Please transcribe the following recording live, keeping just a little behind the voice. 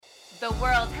The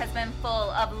world has been full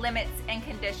of limits and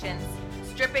conditions,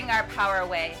 stripping our power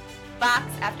away, box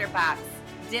after box,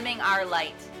 dimming our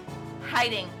light,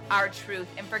 hiding our truth,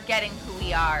 and forgetting who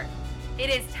we are. It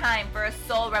is time for a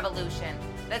soul revolution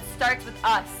that starts with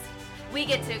us. We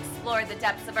get to explore the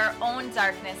depths of our own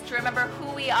darkness, to remember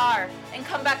who we are, and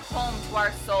come back home to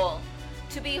our soul,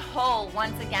 to be whole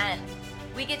once again.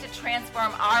 We get to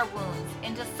transform our wounds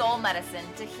into soul medicine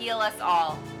to heal us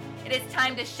all. It is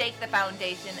time to shake the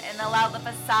foundation and allow the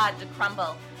facade to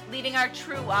crumble, leaving our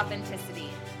true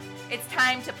authenticity. It's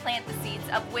time to plant the seeds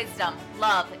of wisdom,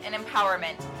 love, and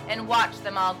empowerment, and watch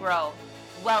them all grow.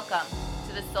 Welcome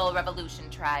to the Soul Revolution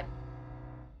Tribe.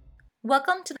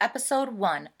 Welcome to episode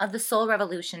 1 of the Soul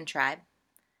Revolution Tribe.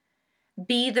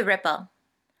 Be the Ripple.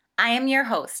 I am your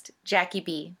host, Jackie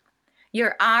B.,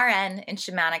 your RN and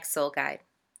Shamanic Soul Guide.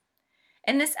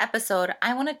 In this episode,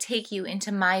 I want to take you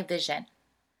into my vision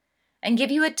and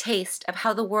give you a taste of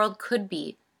how the world could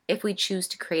be if we choose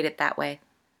to create it that way.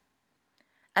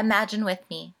 Imagine with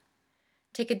me.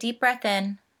 Take a deep breath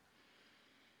in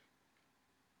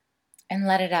and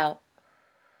let it out.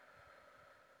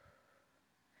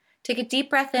 Take a deep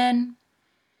breath in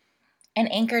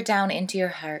and anchor down into your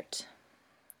heart.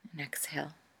 And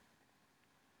exhale.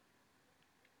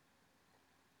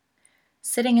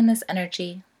 Sitting in this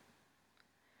energy,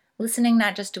 listening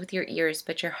not just with your ears,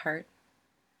 but your heart.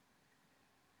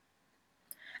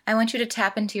 I want you to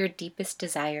tap into your deepest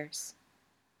desires.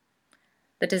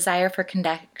 The desire for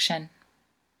connection,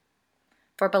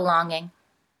 for belonging,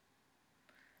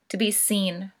 to be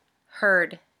seen,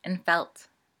 heard, and felt,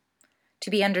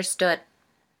 to be understood,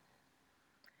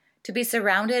 to be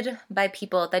surrounded by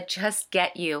people that just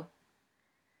get you,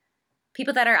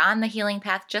 people that are on the healing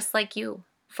path just like you,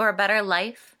 for a better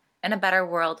life and a better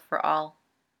world for all.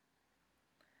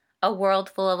 A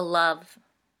world full of love,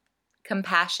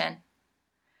 compassion,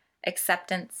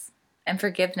 acceptance, and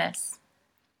forgiveness.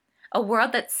 A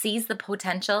world that sees the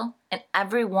potential in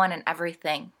everyone and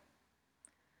everything.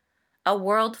 A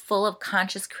world full of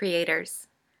conscious creators,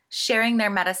 sharing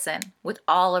their medicine with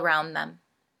all around them.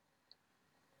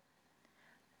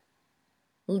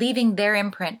 Leaving their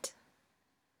imprint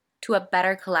to a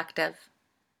better collective.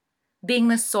 Being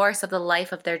the source of the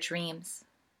life of their dreams.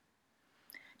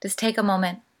 Just take a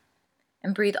moment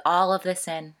and breathe all of this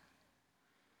in.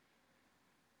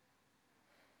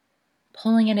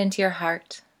 Pulling it into your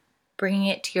heart, bringing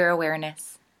it to your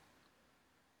awareness.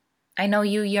 I know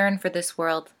you yearn for this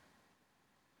world.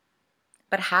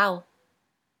 But how?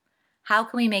 How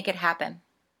can we make it happen?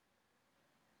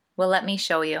 Well, let me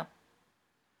show you.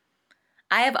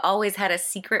 I have always had a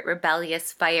secret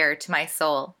rebellious fire to my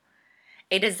soul,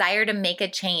 a desire to make a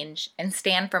change and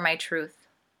stand for my truth.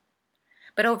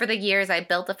 But over the years, I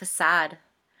built a facade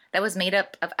that was made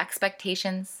up of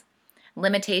expectations,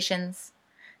 limitations,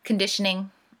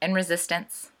 conditioning, and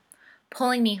resistance,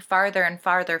 pulling me farther and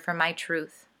farther from my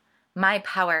truth, my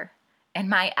power, and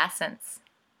my essence.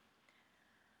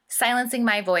 Silencing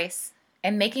my voice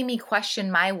and making me question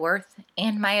my worth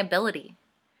and my ability,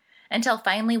 until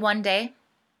finally one day,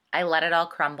 I let it all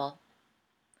crumble,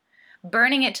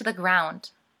 burning it to the ground,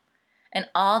 and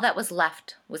all that was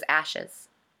left was ashes.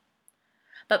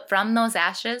 But from those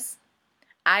ashes,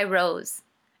 I rose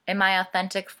in my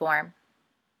authentic form,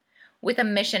 with a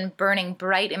mission burning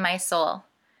bright in my soul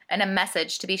and a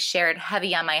message to be shared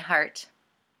heavy on my heart.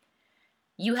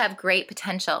 You have great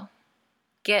potential,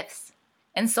 gifts,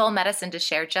 and soul medicine to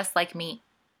share just like me.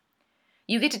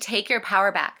 You get to take your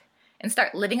power back and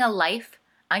start living a life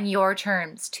on your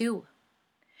terms too.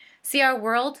 See, our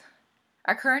world,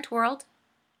 our current world,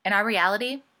 and our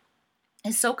reality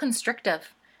is so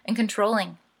constrictive and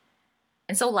controlling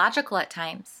and so logical at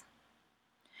times.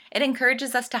 It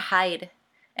encourages us to hide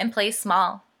and play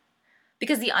small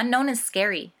because the unknown is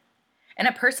scary, and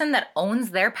a person that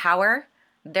owns their power,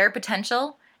 their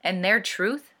potential, and their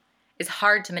truth is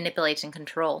hard to manipulate and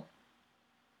control.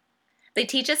 They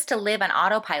teach us to live on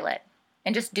autopilot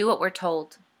and just do what we're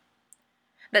told.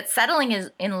 That settling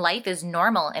in life is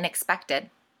normal and expected.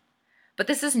 But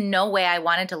this is no way I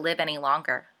wanted to live any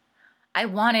longer. I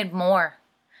wanted more.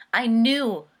 I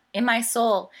knew in my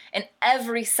soul, in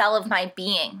every cell of my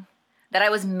being, that I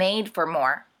was made for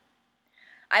more.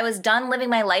 I was done living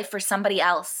my life for somebody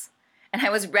else, and I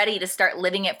was ready to start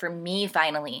living it for me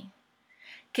finally.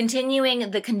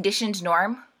 Continuing the conditioned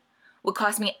norm would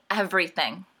cost me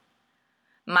everything.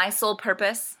 My soul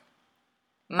purpose,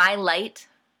 my light,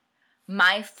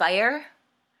 my fire,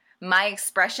 my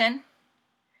expression,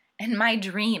 and my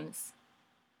dreams.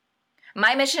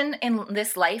 My mission in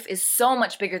this life is so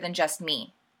much bigger than just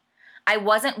me. I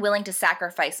wasn't willing to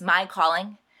sacrifice my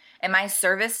calling and my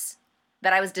service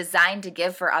that I was designed to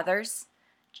give for others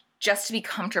just to be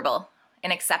comfortable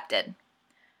and accepted.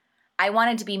 I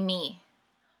wanted to be me,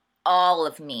 all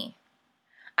of me.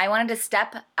 I wanted to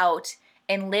step out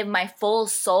and live my full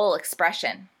soul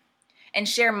expression and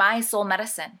share my soul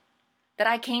medicine that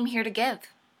I came here to give.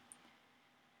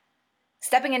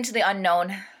 Stepping into the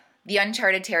unknown, the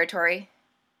uncharted territory,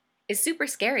 is super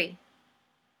scary.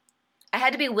 I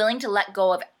had to be willing to let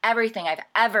go of everything I've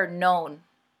ever known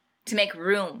to make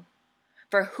room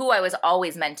for who I was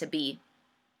always meant to be.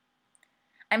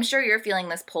 I'm sure you're feeling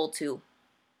this pull too.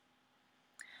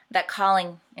 That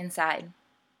calling inside.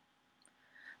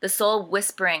 The soul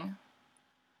whispering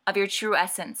of your true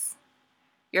essence,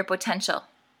 your potential,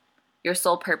 your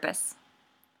soul purpose.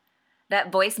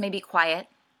 That voice may be quiet,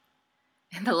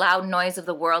 and the loud noise of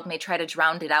the world may try to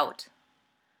drown it out.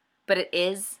 But it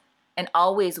is and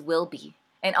always will be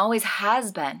and always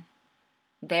has been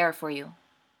there for you.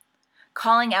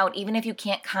 Calling out even if you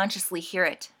can't consciously hear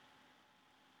it.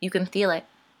 You can feel it.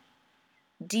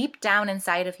 Deep down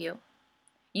inside of you,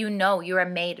 you know you are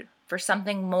made for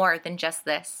something more than just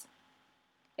this.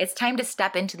 It's time to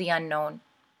step into the unknown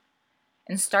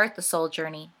and start the soul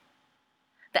journey.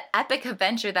 The epic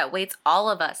adventure that waits all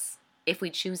of us if we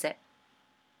choose it.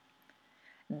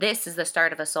 This is the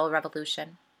start of a soul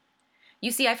revolution.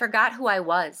 You see, I forgot who I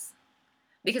was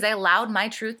because I allowed my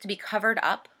truth to be covered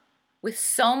up with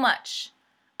so much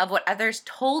of what others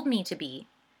told me to be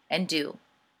and do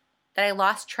that I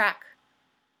lost track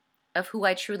of who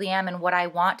I truly am and what I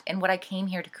want and what I came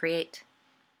here to create.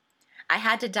 I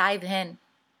had to dive in.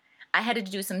 I had to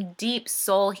do some deep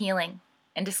soul healing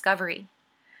and discovery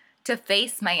to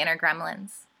face my inner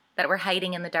gremlins that were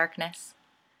hiding in the darkness,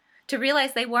 to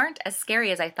realize they weren't as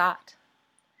scary as I thought.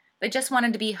 They just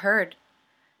wanted to be heard,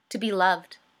 to be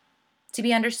loved, to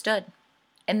be understood,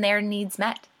 and their needs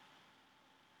met,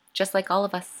 just like all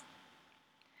of us.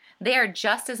 They are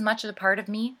just as much a part of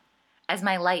me as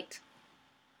my light.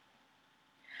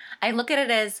 I look at it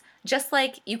as just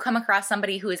like you come across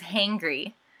somebody who is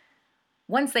hangry.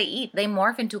 Once they eat, they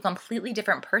morph into a completely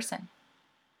different person.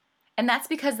 And that's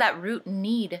because that root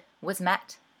need was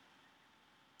met.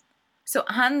 So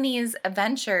on these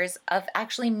adventures of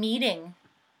actually meeting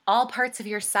all parts of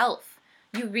yourself,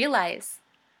 you realize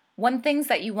when things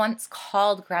that you once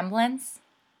called gremlins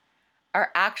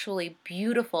are actually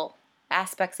beautiful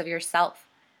aspects of yourself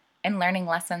and learning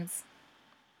lessons.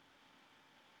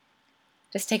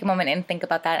 Just take a moment and think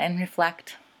about that and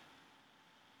reflect.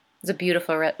 It's a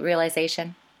beautiful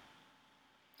realization.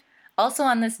 Also,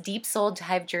 on this deep soul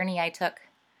dive journey I took,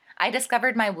 I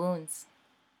discovered my wounds.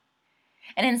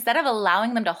 And instead of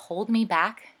allowing them to hold me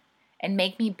back and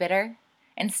make me bitter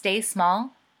and stay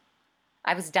small,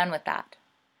 I was done with that.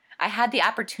 I had the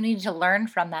opportunity to learn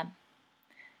from them,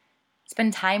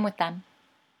 spend time with them,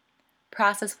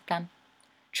 process with them,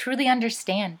 truly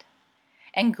understand,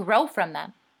 and grow from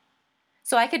them.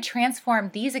 So I could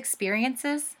transform these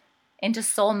experiences into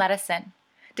soul medicine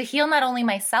to heal not only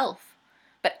myself,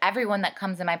 but everyone that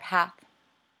comes in my path.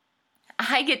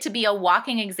 I get to be a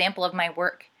walking example of my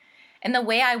work and the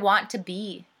way I want to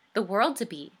be, the world to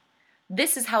be.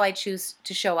 This is how I choose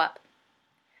to show up.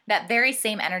 That very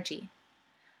same energy.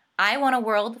 I want a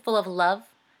world full of love,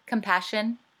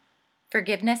 compassion,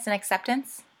 forgiveness, and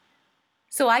acceptance.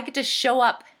 So I get to show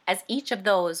up as each of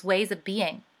those ways of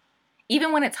being,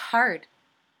 even when it's hard.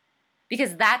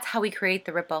 Because that's how we create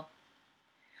the ripple.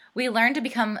 We learn to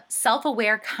become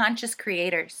self-aware, conscious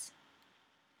creators.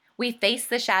 We face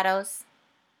the shadows,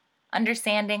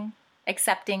 understanding,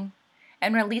 accepting,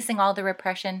 and releasing all the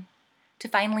repression to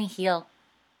finally heal.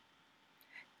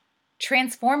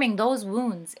 Transforming those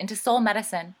wounds into soul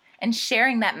medicine and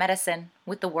sharing that medicine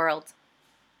with the world.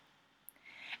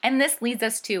 And this leads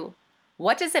us to,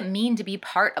 what does it mean to be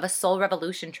part of a soul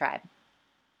revolution tribe?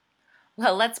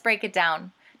 Well, let's break it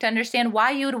down to understand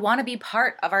why you would want to be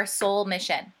part of our soul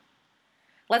mission.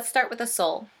 Let's start with the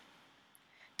soul.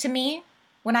 To me,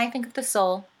 when I think of the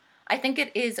soul, I think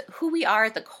it is who we are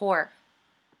at the core.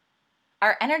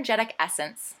 Our energetic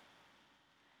essence.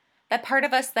 That part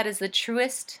of us that is the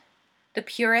truest, the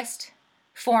purest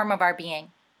form of our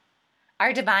being.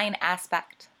 Our divine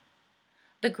aspect.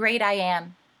 The great I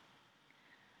am.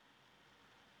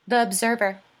 The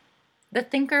observer. The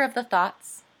thinker of the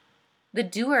thoughts. The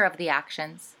doer of the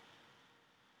actions,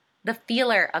 the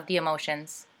feeler of the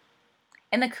emotions,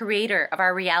 and the creator of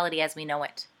our reality as we know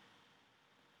it.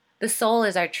 The soul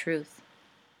is our truth.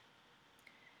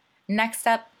 Next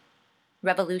up,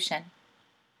 revolution.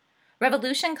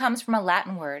 Revolution comes from a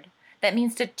Latin word that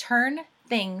means to turn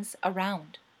things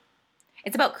around.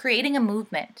 It's about creating a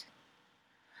movement.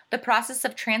 The process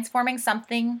of transforming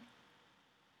something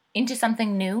into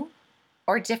something new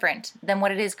or different than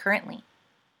what it is currently.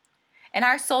 In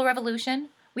our soul revolution,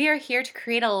 we are here to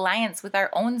create alliance with our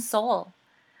own soul,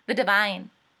 the divine,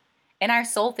 and our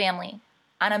soul family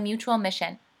on a mutual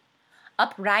mission,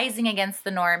 uprising against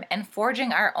the norm and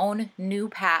forging our own new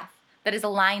path that is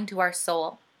aligned to our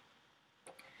soul.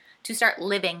 To start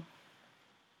living,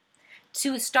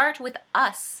 to start with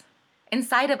us,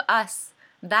 inside of us,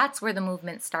 that's where the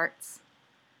movement starts.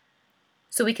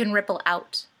 So we can ripple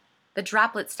out. The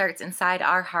droplet starts inside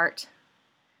our heart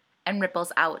and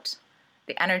ripples out.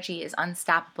 The energy is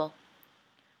unstoppable.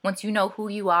 Once you know who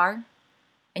you are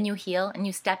and you heal and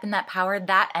you step in that power,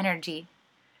 that energy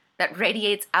that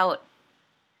radiates out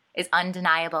is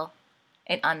undeniable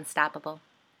and unstoppable.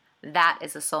 That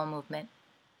is a soul movement.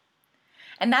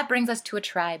 And that brings us to a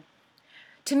tribe.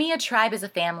 To me, a tribe is a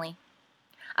family,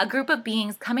 a group of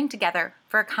beings coming together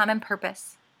for a common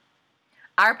purpose.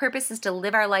 Our purpose is to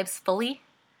live our lives fully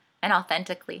and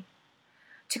authentically,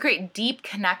 to create deep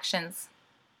connections,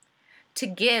 to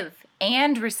give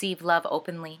and receive love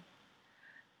openly,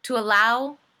 to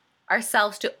allow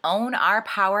ourselves to own our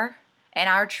power and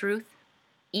our truth,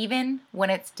 even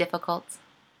when it's difficult.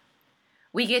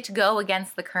 We get to go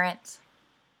against the current.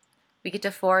 We get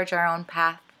to forge our own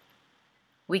path.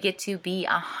 We get to be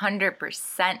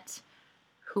 100%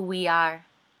 who we are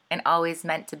and always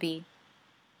meant to be.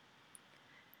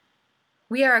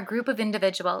 We are a group of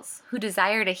individuals who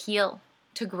desire to heal,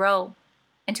 to grow,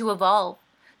 and to evolve,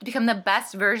 to become the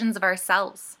best versions of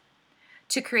ourselves,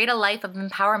 to create a life of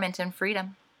empowerment and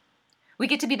freedom. We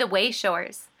get to be the way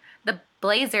showers, the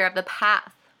blazer of the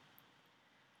path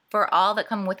for all that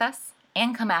come with us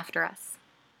and come after us.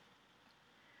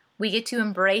 We get to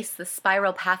embrace the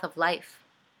spiral path of life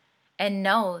and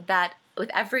know that with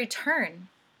every turn,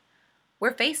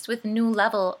 we're faced with new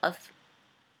level of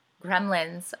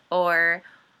gremlins or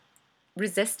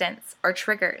resistance or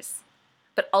triggers.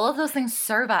 But all of those things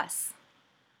serve us.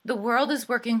 The world is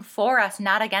working for us,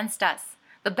 not against us.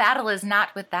 The battle is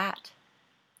not with that.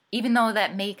 Even though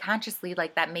that may consciously,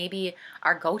 like that may be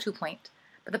our go-to point.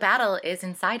 But the battle is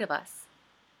inside of us.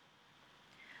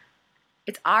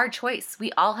 It's our choice.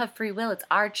 We all have free will. It's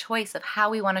our choice of how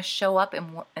we want to show up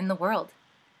in the world.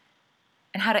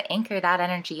 And how to anchor that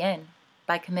energy in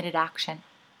by committed action.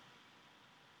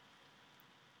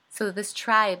 So this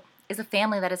tribe is a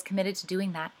family that is committed to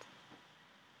doing that.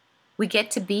 We get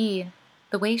to be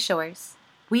the way showers.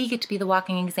 We get to be the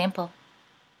walking example.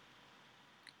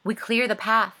 We clear the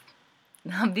path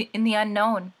in the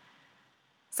unknown,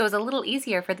 so it's a little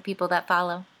easier for the people that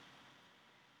follow.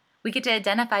 We get to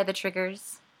identify the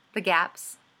triggers, the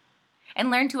gaps,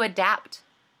 and learn to adapt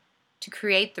to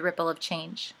create the ripple of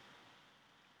change.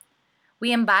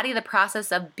 We embody the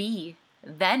process of be,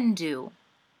 then do,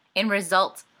 in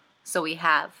result, so we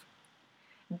have.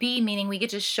 Be meaning we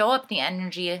get to show up the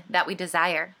energy that we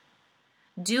desire.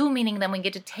 Do meaning then we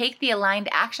get to take the aligned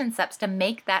action steps to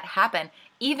make that happen,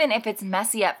 even if it's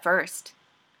messy at first.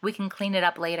 We can clean it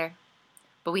up later,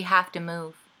 but we have to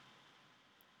move.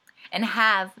 And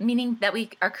have meaning that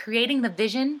we are creating the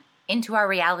vision into our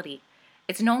reality.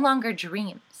 It's no longer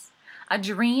dreams. A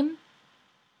dream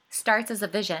starts as a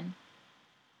vision,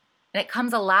 and it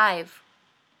comes alive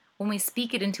when we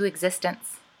speak it into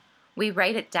existence. We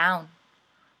write it down.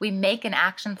 We make an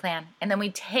action plan, and then we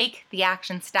take the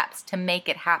action steps to make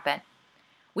it happen.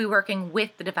 We're working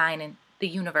with the divine and the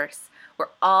universe. We're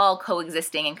all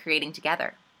coexisting and creating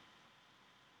together.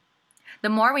 The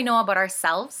more we know about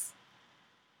ourselves,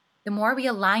 the more we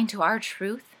align to our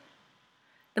truth,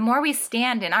 the more we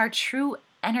stand in our true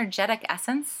energetic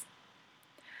essence,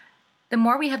 the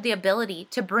more we have the ability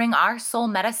to bring our soul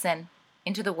medicine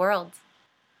into the world.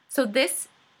 So this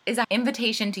is an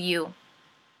invitation to you.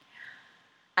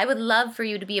 I would love for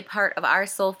you to be a part of our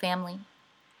soul family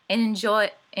and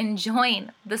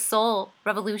join the Soul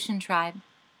Revolution Tribe.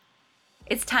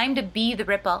 It's time to be the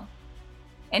ripple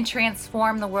and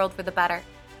transform the world for the better.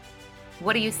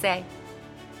 What do you say?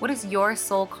 What is your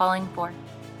soul calling for?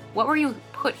 What were you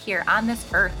put here on this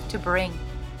earth to bring,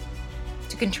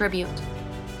 to contribute,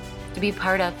 to be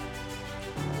part of?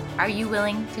 Are you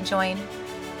willing to join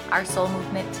our soul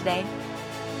movement today?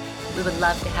 We would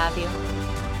love to have you.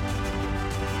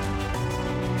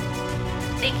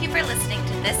 Thank you for listening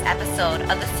to this episode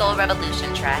of the Soul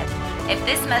Revolution Tribe. If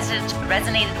this message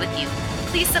resonated with you,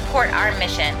 please support our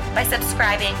mission by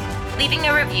subscribing, leaving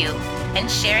a review, and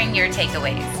sharing your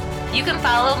takeaways. You can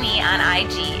follow me on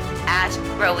IG at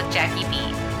Grow with Jackie B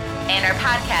and our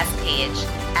podcast page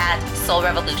at Soul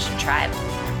Revolution Tribe.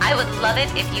 I would love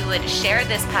it if you would share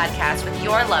this podcast with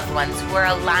your loved ones who are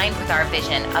aligned with our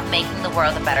vision of making the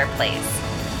world a better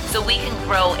place. so we can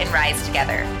grow and rise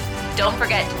together. Don't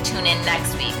forget to tune in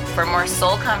next week for more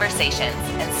soul conversations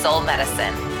and soul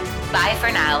medicine. Bye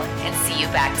for now, and see you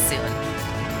back soon.